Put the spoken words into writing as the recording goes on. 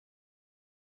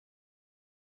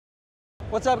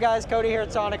What's up guys, Cody here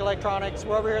at Sonic Electronics.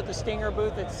 We're over here at the Stinger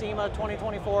booth at SEMA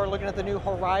 2024 looking at the new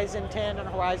Horizon10 and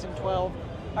Horizon12.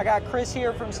 I got Chris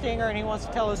here from Stinger and he wants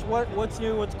to tell us what's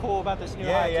new, what's cool about this new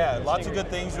Lots of good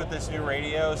things with this new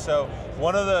radio. So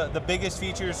one of the biggest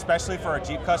features, especially for our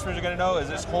Jeep customers are going to know, is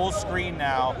this whole screen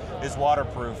now is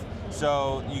waterproof.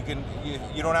 So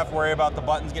you don't have to worry about the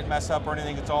buttons getting messed up or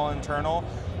anything, it's all internal.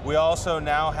 We also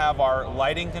now have our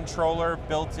lighting controller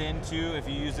built into, if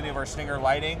you use any of our Stinger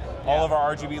lighting, all of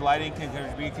our RGB lighting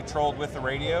can be controlled with the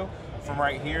radio from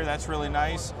right here. That's really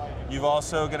nice. You've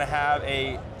also going to have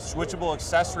a switchable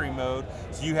accessory mode,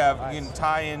 so you can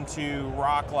tie into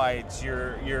rock lights,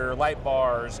 your light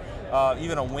bars,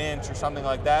 even a winch or something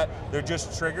like that. They're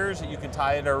just triggers that you can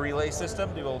tie into a relay system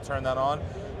to be able to turn that on.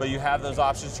 But you have those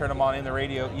options to turn them on in the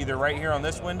radio, either right here on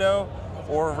this window,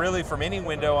 or really from any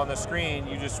window on the screen.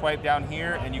 You just swipe down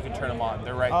here and you can turn them on.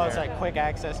 They're right there. Oh, it's like quick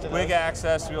access to those? Quick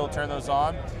access to be able to turn those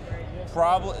on.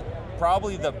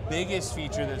 Probably the biggest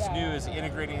feature that's new is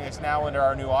integrating this now into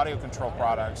our new audio control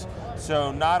products.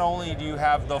 So not only do you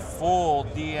have the full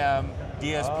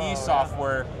DSP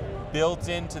software built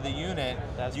into the unit,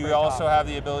 you also have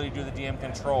the ability to do the DM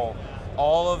control.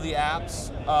 All of the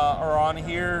apps are on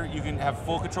here. You can have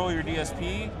full control of your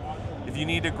DSP. If you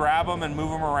need to grab them and move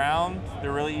them around,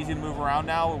 they're really easy to move around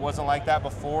now. It wasn't like that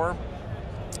before.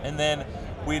 And then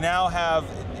we now have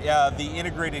the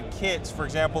integrated kits. For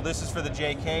example, this is for the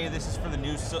JK, this is for the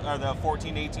new the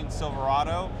 1418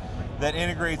 Silverado that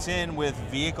integrates in with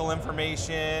vehicle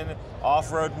information,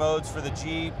 off-road modes for the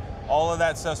Jeep. All of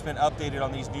that stuff's been updated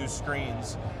on these new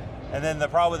screens. And then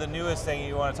probably the newest thing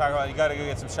you want to talk about, you got to go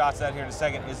get some shots of that here in a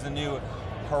second, is the new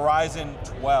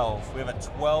Horizon12. We have a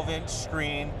 12-inch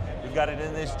screen. We've got it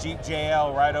in this Jeep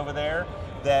JL right over there.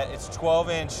 That it's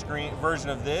 12-inch screen version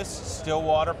of this, still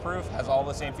waterproof, has all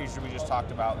the same features we just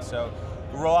talked about. So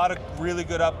a lot of really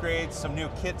good upgrades, some new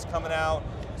kits coming out.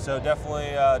 So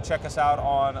definitely check us out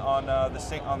on all the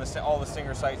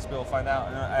Stinger sites to be able to find out,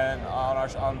 and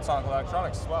on Sonic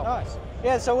Electronics as well. Nice.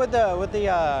 Yeah. So with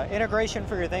the integration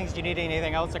for your things, do you need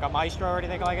anything else like a Maestro or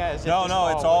anything like that? No,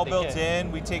 it's all built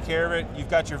in. We take care of it. You've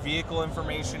got your vehicle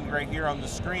information right here on the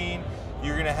screen.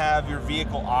 You're going to have your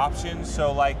vehicle options.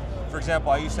 So like, for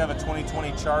example, I used to have a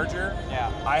 2020 Charger.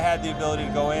 Yeah. I had the ability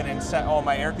to go in and set all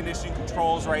my air conditioning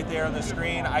controls right there on the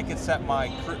screen. I could set my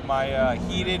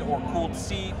heated or cooled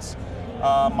seats,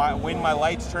 when my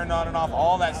lights turned on and off.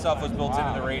 All that stuff was built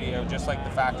into the radio, just like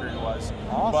the factory was,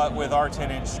 but with our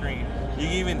 10-inch screen. You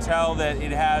can even tell that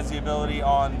it has the ability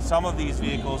on some of these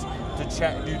vehicles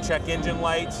to do check engine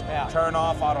lights, turn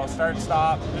off, auto start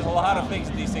stop. There's a lot of things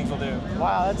that these things will do.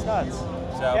 Wow, that's nuts.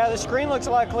 So, yeah, the screen looks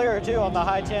a lot clearer too on the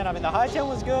high 10. I mean, the high 10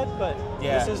 was good, but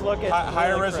this is looking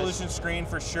higher really resolution screen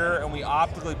for sure. And we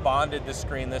optically bonded the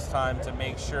screen this time to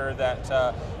make sure that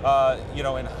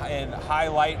in high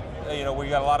light, where you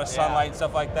got a lot of sunlight and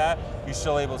stuff like that, you're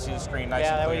still able to see the screen nice and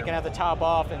clear. Yeah, that way you can have the top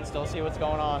off and still see what's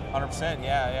going on. 100%,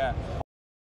 yeah.